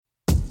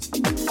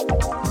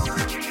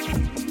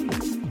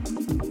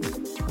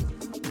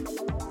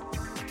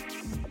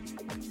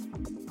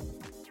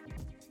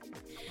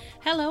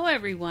Hello,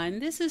 everyone.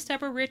 This is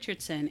Deborah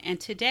Richardson, and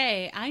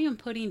today I am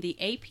putting the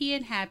AP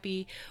in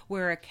Happy,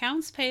 where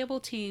accounts payable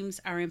teams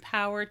are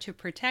empowered to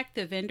protect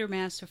the vendor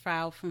master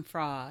file from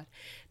fraud.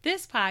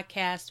 This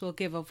podcast will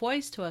give a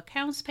voice to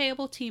accounts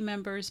payable team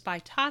members by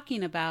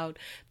talking about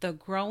the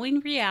growing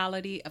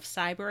reality of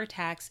cyber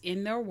attacks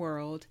in their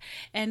world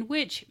and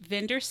which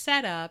vendor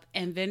setup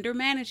and vendor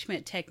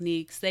management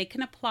techniques they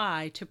can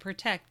apply to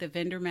protect the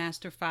vendor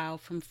master file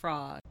from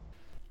fraud.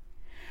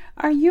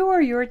 Are you or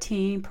your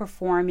team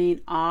performing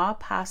all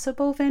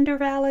possible vendor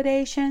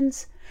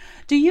validations?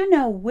 Do you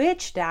know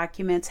which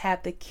documents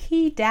have the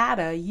key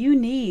data you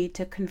need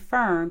to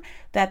confirm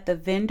that the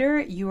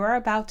vendor you are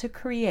about to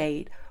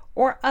create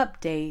or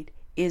update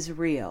is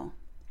real?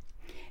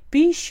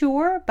 Be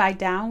sure by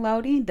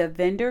downloading the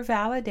Vendor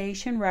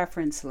Validation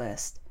Reference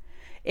List.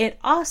 It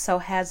also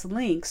has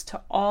links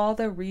to all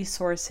the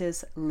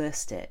resources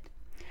listed.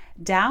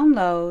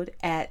 Download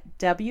at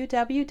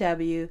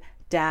www.Deborah,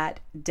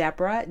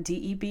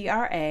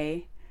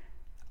 D-E-B-R-A,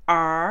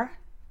 R.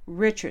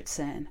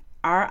 Richardson,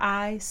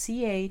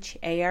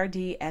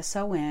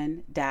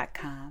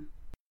 RICHARDSON.com.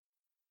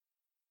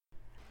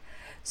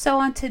 So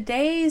on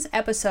today's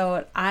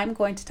episode, I'm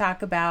going to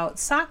talk about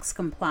SOX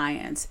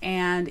compliance.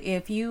 And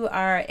if you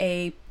are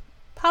a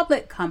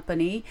public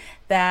company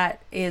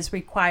that is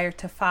required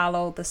to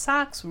follow the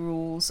SOX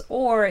rules,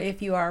 or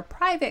if you are a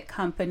private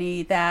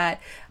company that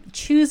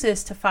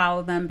chooses to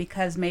follow them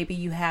because maybe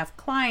you have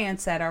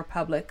clients that are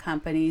public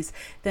companies,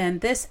 then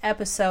this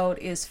episode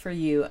is for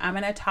you. I'm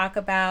going to talk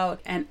about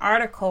an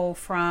article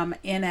from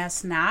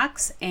NS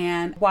Knox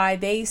and why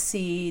they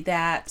see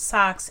that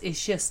SOX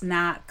is just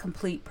not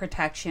complete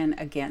protection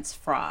against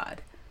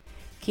fraud.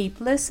 Keep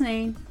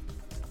listening.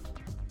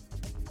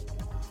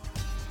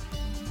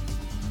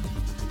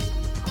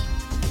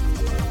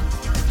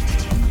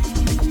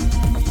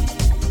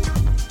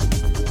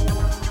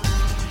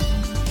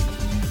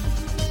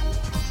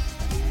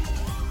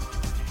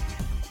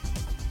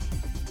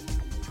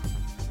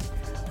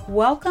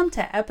 Welcome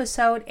to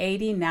episode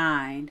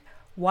 89,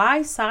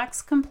 Why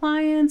SOX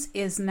Compliance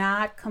is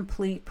Not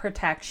Complete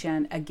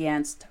Protection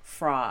Against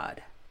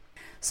Fraud.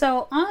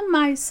 So on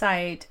my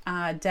site,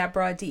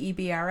 Deborah,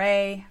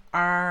 D-E-B-R-A,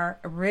 R.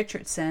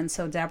 Richardson,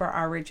 so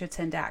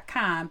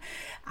DeborahRRichardson.com,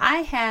 I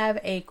have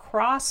a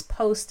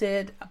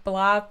cross-posted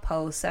blog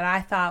post that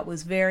I thought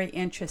was very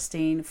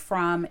interesting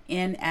from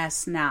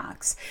NS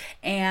Knox.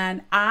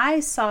 And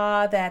I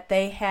saw that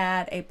they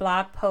had a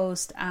blog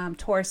post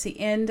towards the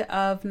end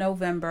of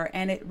November,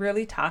 and it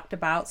really talked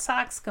about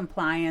SOX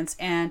compliance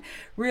and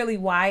really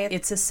why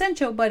it's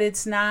essential, but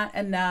it's not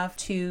enough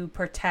to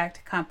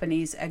protect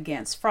companies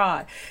against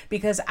fraud.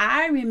 Because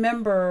I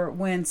remember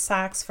when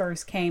SOX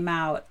first came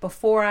out,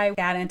 before I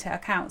got into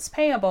accounts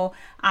payable,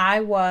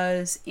 I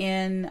was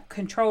in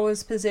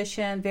controller's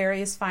position,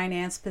 various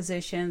finance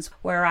positions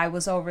where I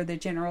was over the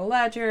general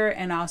ledger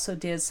and also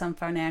did some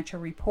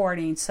financial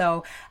reporting.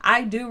 So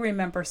I do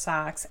remember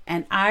SOX,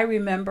 and I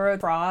remember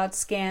fraud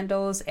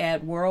scandals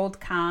at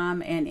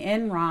WorldCom and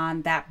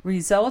Enron that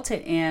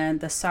resulted in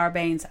the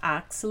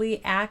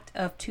Sarbanes-Oxley Act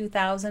of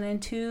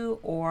 2002,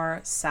 or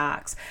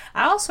SOX.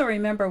 I also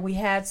remember we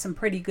had some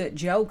pretty good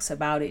jokes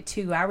about it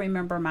too. I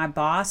remember my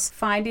boss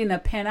finding a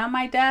pen on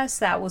my desk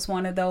that was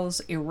one of those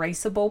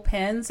erasable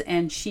pens,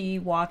 and she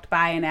walked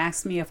by and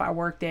asked me if I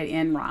worked at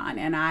Enron,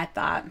 and I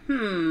thought,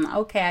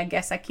 okay, I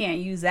guess I can't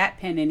use that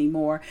pen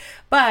anymore,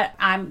 but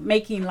I'm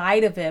making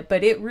light of it.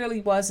 But it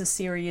really was a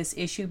serious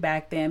issue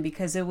back then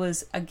because it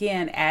was,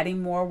 again,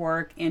 adding more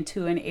work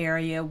into an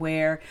area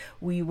where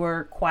we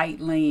were quite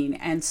lean.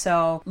 And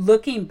so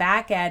looking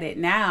back at it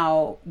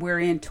now, we're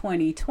in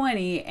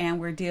 2020 and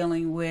we're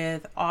dealing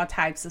with all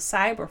types of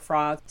cyber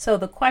fraud. So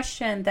the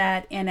question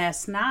that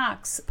NS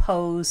Knox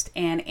posed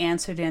and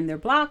answered in their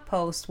blog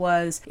post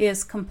was,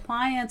 is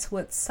compliance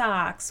with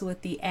SOX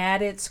with the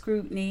added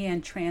scrutiny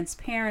and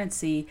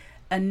transparency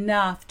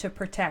enough to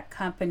protect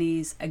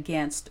companies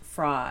against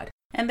fraud?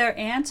 And their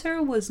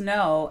answer was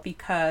no,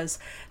 because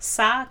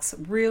SOX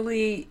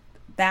really,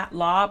 that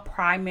law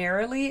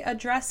primarily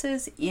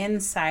addresses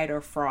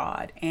insider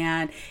fraud,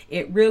 and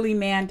it really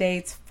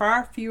mandates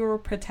far fewer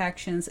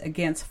protections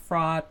against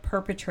fraud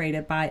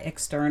perpetrated by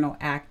external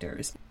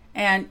actors.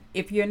 And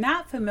if you're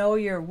not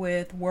familiar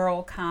with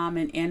WorldCom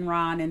and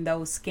Enron and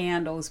those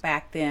scandals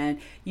back then,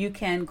 you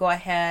can go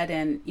ahead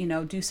and,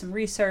 do some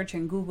research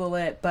and Google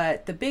it.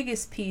 But the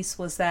biggest piece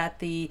was that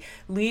the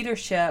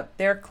leadership,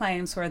 their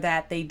claims were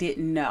that they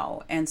didn't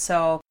know. And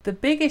so the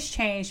biggest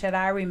change that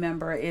I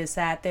remember is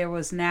that there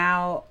was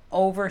now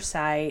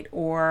oversight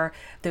or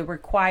the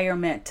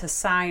requirement to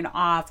sign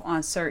off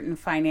on certain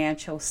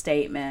financial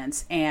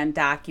statements and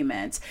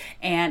documents.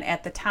 And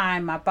at the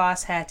time, my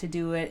boss had to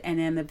do it. And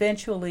then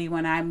eventually,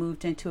 when I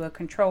moved into a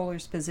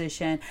controller's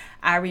position,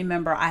 I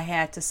remember I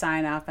had to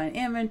sign off on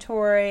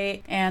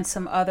inventory and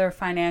some other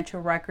financial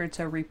records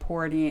or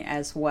reporting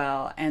as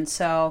well. And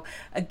so,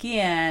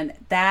 again,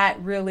 that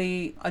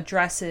really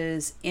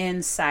addresses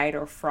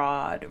insider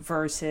fraud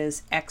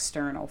versus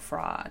external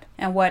fraud.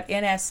 And what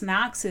NS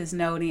Knox is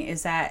noting saying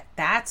is that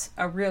that's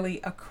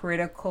a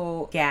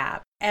critical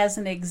gap. As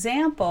an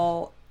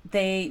example,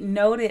 they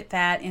noted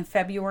that in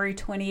February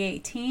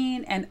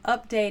 2018, an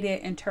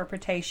updated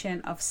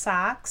interpretation of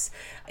SOX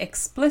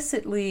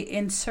explicitly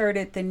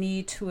inserted the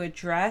need to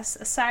address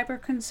cyber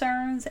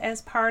concerns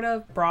as part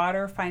of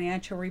broader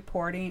financial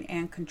reporting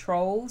and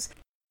controls.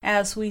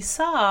 As we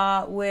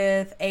saw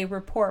with a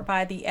report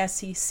by the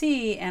SEC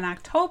in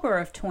October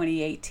of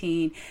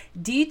 2018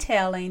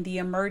 detailing the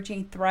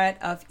emerging threat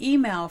of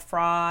email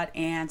fraud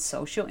and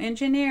social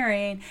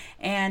engineering,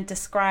 and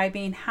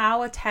describing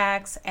how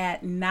attacks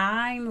at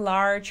 9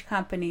 large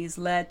companies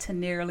led to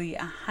nearly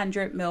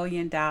 $100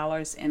 million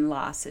in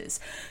losses.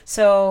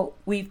 So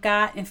we've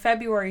got in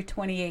February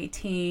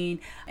 2018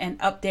 an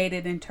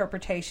updated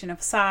interpretation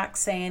of SOX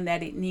saying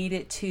that it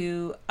needed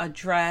to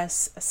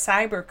address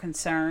cyber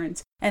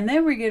concerns. And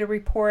then we get a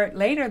report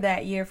later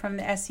that year from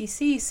the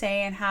SEC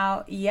saying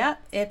how,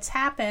 yep, it's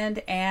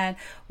happened and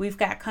we've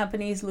got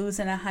companies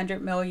losing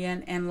 $100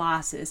 million in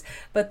losses.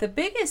 But the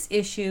biggest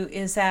issue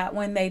is that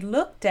when they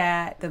looked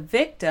at the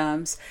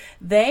victims,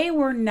 they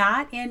were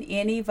not in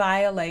any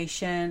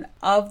violation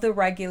of the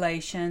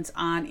regulations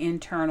on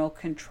internal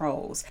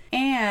controls.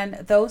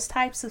 And those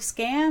types of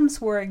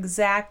scams were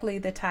exactly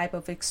the type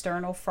of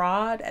external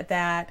fraud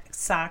that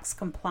SOX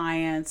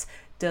compliance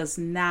does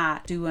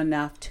not do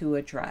enough to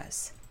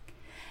address.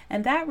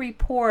 And that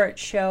report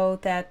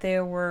showed that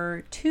there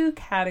were 2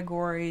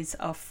 categories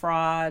of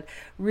fraud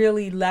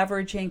really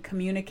leveraging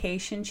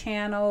communication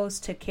channels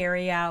to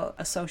carry out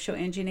a social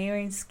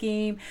engineering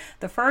scheme.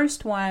 The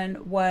first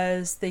one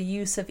was the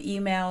use of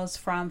emails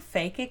from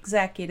fake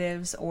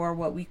executives, or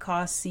what we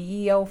call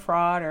CEO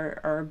fraud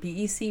or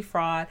BEC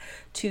fraud,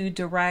 to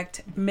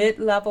direct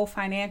mid-level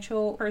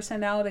financial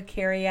personnel to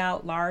carry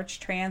out large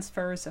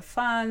transfers of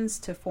funds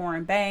to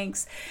foreign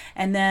banks.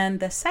 And then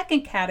the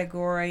second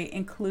category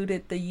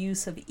included the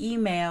use of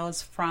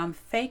emails from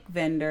fake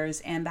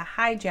vendors and the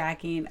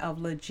hijacking of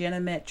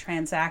legitimate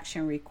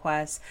transaction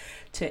requests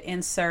to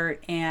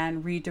insert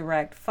and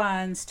redirect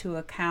funds to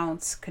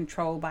accounts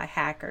controlled by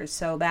hackers.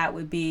 So that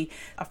would be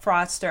a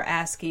fraudster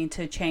asking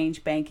to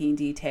change banking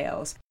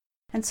details.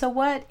 And so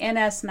what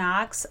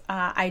NSNOX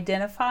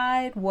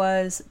identified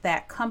was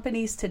that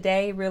companies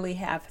today really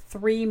have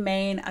 3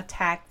 main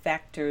attack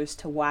vectors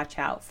to watch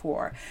out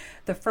for.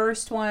 The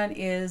first one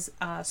is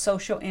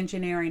social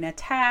engineering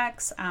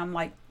attacks,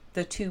 like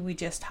the 2 we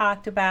just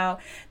talked about.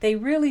 They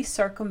really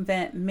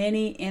circumvent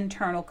many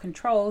internal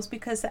controls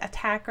because the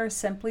attackers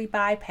simply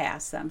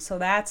bypass them. So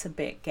that's a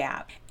big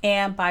gap.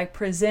 And by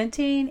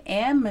presenting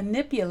and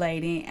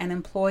manipulating an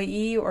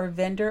employee or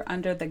vendor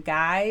under the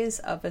guise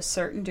of a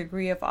certain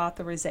degree of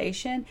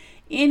authorization,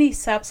 any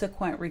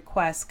subsequent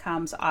request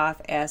comes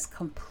off as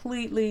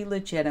completely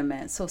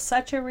legitimate. So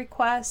such a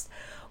request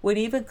would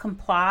even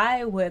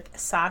comply with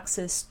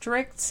SOX's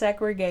strict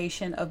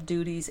segregation of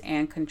duties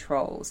and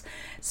controls.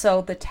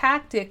 So the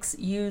tactics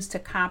used to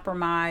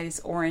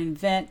compromise or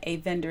invent a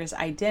vendor's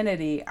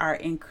identity are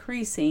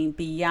increasing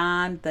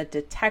beyond the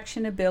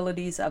detection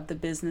abilities of the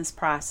business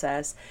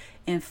process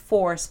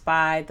enforced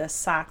by the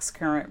SOX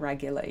current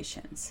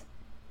regulations.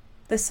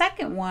 The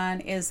second one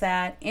is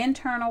that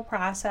internal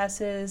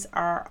processes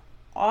are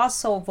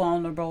also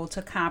vulnerable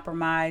to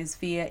compromise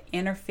via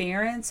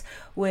interference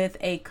with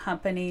a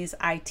company's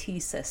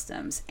IT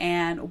systems.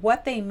 And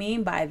what they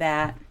mean by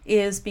that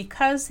is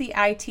because the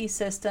IT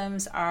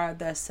systems are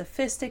the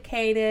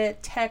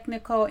sophisticated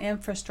technical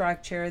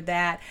infrastructure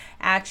that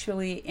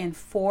actually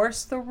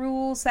enforce the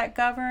rules that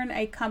govern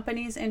a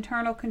company's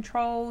internal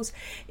controls,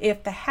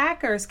 if the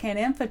hackers can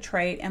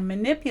infiltrate and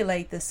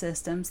manipulate the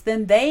systems,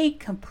 then they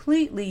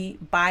completely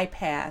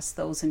bypass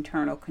those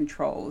internal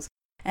controls.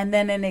 And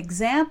then an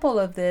example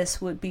of this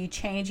would be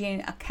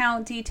changing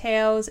account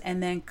details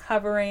and then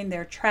covering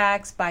their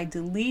tracks by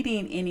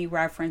deleting any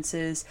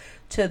references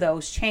to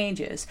those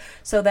changes,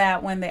 so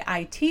that when the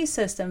IT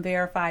system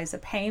verifies a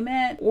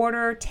payment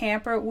order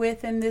tampered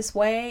with in this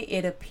way,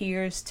 it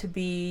appears to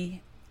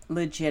be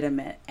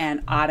legitimate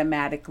and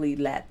automatically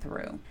let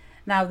through.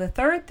 Now, the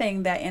third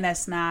thing that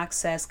NSNOX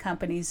says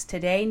companies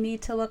today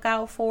need to look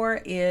out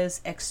for is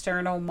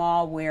external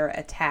malware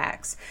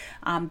attacks.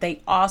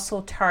 They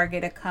also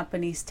target a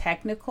company's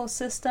technical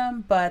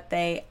system, but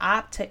they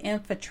opt to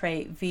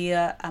infiltrate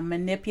via a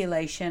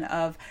manipulation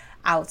of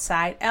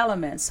outside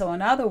elements. So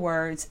in other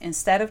words,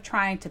 instead of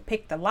trying to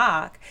pick the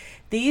lock,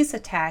 these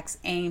attacks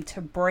aim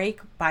to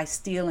break by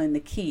stealing the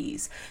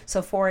keys.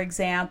 So for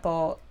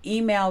example,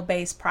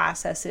 email-based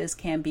processes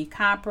can be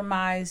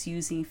compromised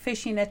using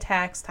phishing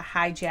attacks to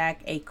hijack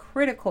a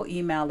critical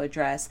email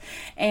address.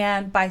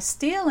 And by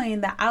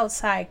stealing the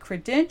outside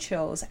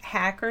credentials,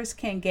 hackers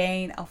can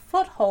gain a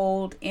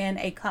foothold in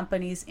a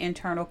company's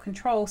internal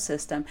control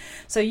system.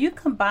 So you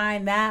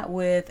combine that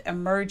with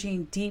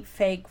emerging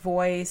deepfake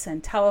voice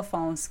and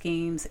telephone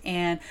schemes,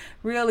 and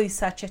really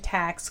such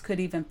attacks could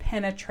even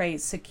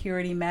penetrate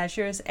security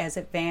measures as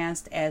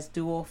advanced as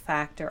dual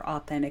factor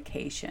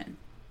authentication.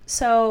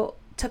 So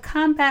To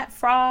combat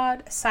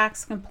fraud,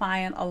 SOX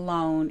compliant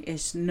alone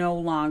is no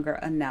longer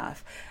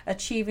enough.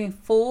 Achieving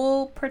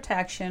full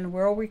protection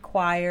will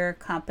require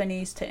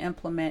companies to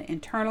implement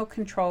internal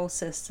control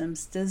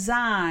systems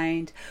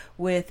designed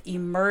with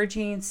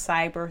emerging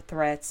cyber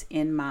threats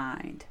in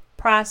mind.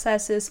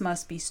 Processes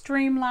must be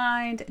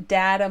streamlined,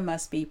 data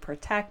must be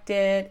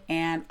protected,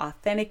 and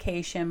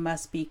authentication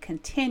must be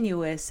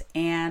continuous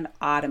and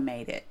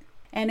automated.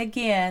 And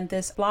again,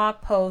 this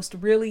blog post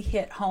really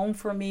hit home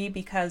for me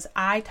because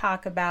I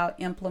talk about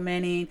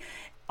implementing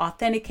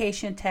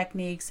authentication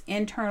techniques,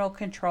 internal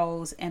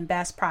controls, and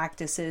best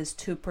practices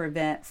to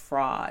prevent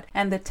fraud.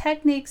 And the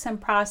techniques and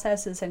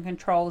processes and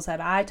controls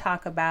that I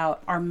talk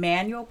about are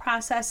manual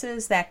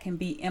processes that can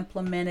be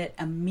implemented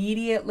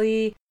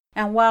immediately.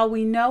 And while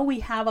we know we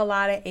have a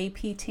lot of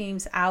AP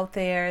teams out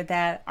there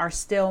that are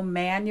still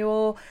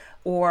manual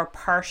or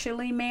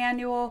partially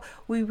manual,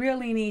 we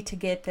really need to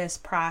get this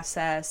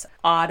process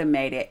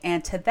automated.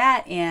 And to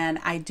that end,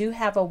 I do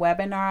have a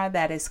webinar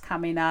that is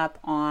coming up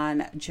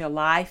on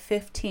July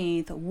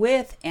 15th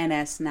with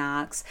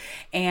NSKnox.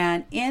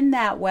 And in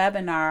that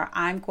webinar,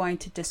 I'm going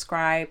to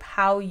describe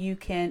how you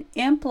can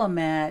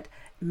implement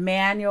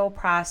manual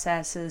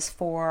processes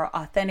for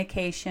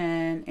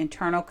authentication,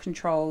 internal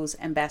controls,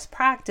 and best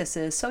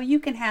practices so you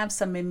can have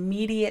some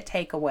immediate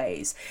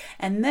takeaways.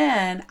 And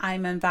then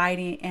I'm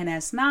inviting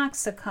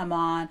NSKnox to come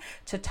on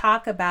to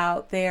talk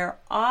about their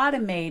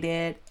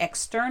automated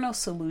external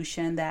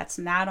solution that's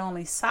not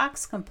only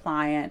SOX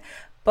compliant,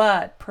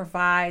 but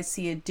provides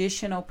the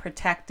additional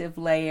protective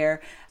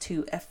layer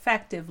to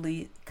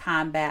effectively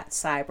combat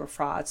cyber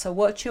fraud. So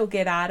what you'll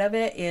get out of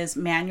it is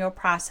manual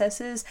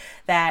processes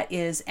that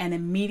is an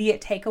immediate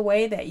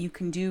takeaway that you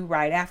can do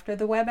right after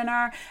the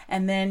webinar,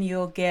 and then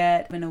you'll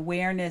get an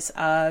awareness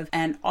of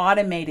an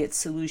automated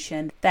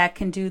solution that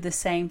can do the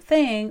same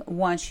thing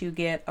once you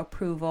get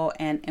approval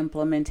and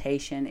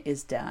implementation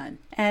is done.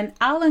 And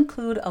I'll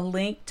include a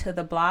link to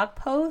the blog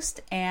post,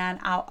 and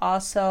I'll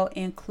also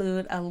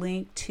include a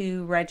link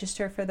to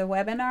register for the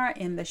webinar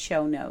in the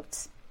show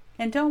notes.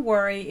 And don't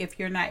worry if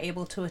you're not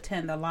able to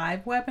attend the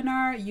live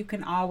webinar, you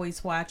can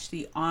always watch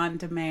the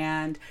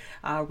on-demand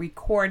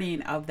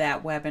recording of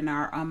that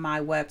webinar on my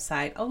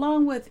website,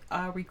 along with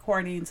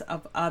recordings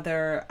of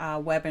other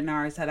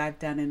webinars that I've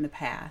done in the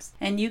past.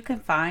 And you can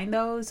find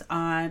those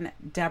on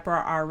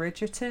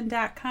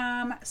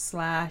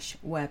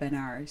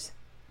deborahrrichardson.com/webinars.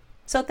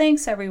 So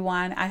thanks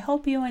everyone. I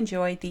hope you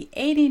enjoyed the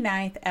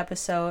 89th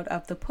episode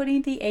of the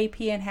Putting the AP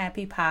in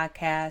Happy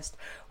podcast,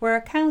 where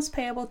accounts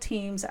payable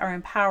teams are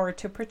empowered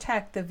to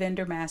protect the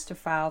vendor master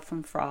file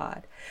from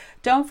fraud.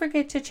 Don't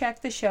forget to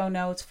check the show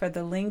notes for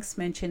the links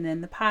mentioned in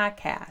the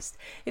podcast.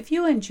 If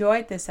you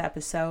enjoyed this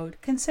episode,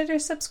 consider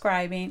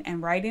subscribing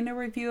and writing a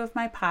review of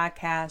my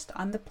podcast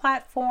on the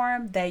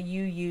platform that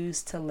you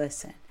use to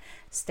listen.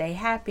 Stay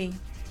happy.